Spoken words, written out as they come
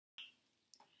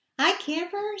Hi,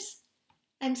 campers.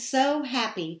 I'm so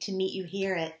happy to meet you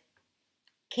here at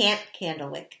Camp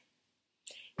Candlewick.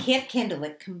 Camp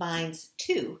Candlewick combines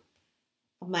two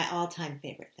of my all-time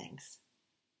favorite things: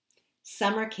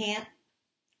 summer camp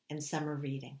and summer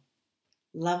reading.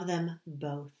 Love them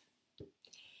both.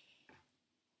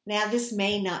 Now, this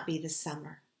may not be the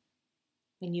summer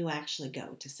when you actually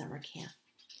go to summer camp.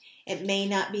 It may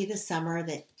not be the summer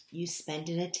that you spend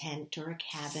in a tent or a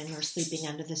cabin or sleeping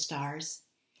under the stars.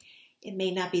 It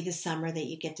may not be the summer that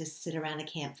you get to sit around a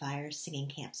campfire singing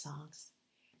camp songs.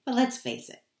 But let's face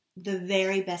it, the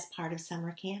very best part of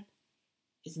summer camp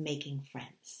is making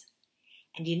friends.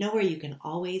 And you know where you can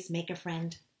always make a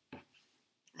friend?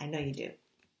 I know you do.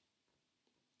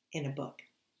 In a book.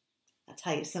 I'll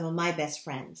tell you, some of my best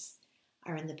friends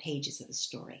are in the pages of the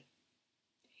story.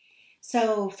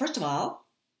 So, first of all,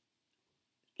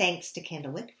 thanks to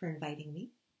Candlewick for inviting me.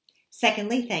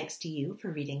 Secondly, thanks to you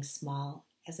for reading Small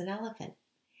as an Elephant.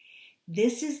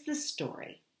 This is the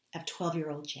story of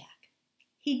 12-year-old Jack.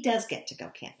 He does get to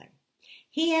go camping.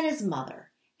 He and his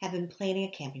mother have been planning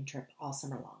a camping trip all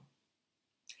summer long.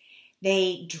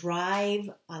 They drive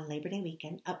on Labor Day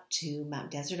weekend up to Mount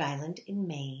Desert Island in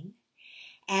Maine.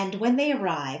 And when they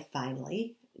arrive,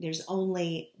 finally, there's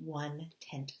only one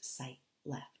tent site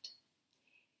left.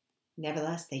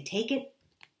 Nevertheless, they take it.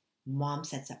 Mom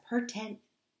sets up her tent.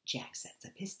 Jack sets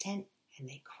up his tent, and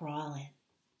they crawl in.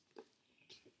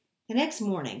 The next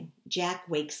morning, Jack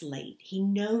wakes late. He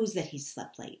knows that he's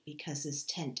slept late because his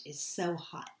tent is so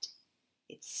hot.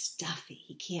 It's stuffy.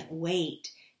 He can't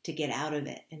wait to get out of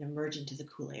it and emerge into the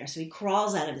cool air. So he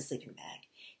crawls out of his sleeping bag.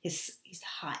 He's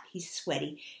hot. He's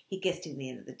sweaty. He gets to the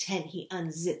end of the tent. He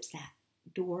unzips that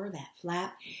door, that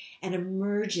flap, and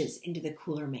emerges into the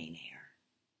cooler Maine air.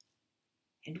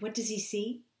 And what does he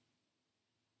see?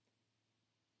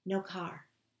 No car.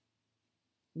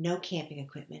 No camping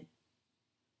equipment.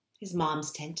 His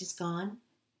mom's tent is gone,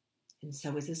 and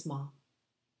so is his mom.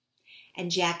 And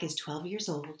Jack is 12 years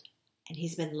old, and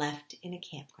he's been left in a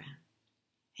campground,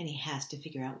 and he has to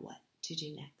figure out what to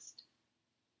do next.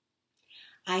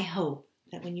 I hope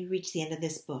that when you reach the end of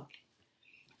this book,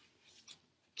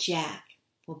 Jack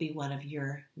will be one of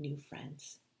your new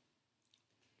friends.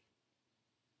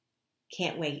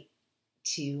 Can't wait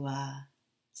to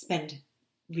spend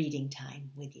reading time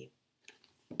with you.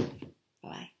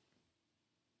 Bye.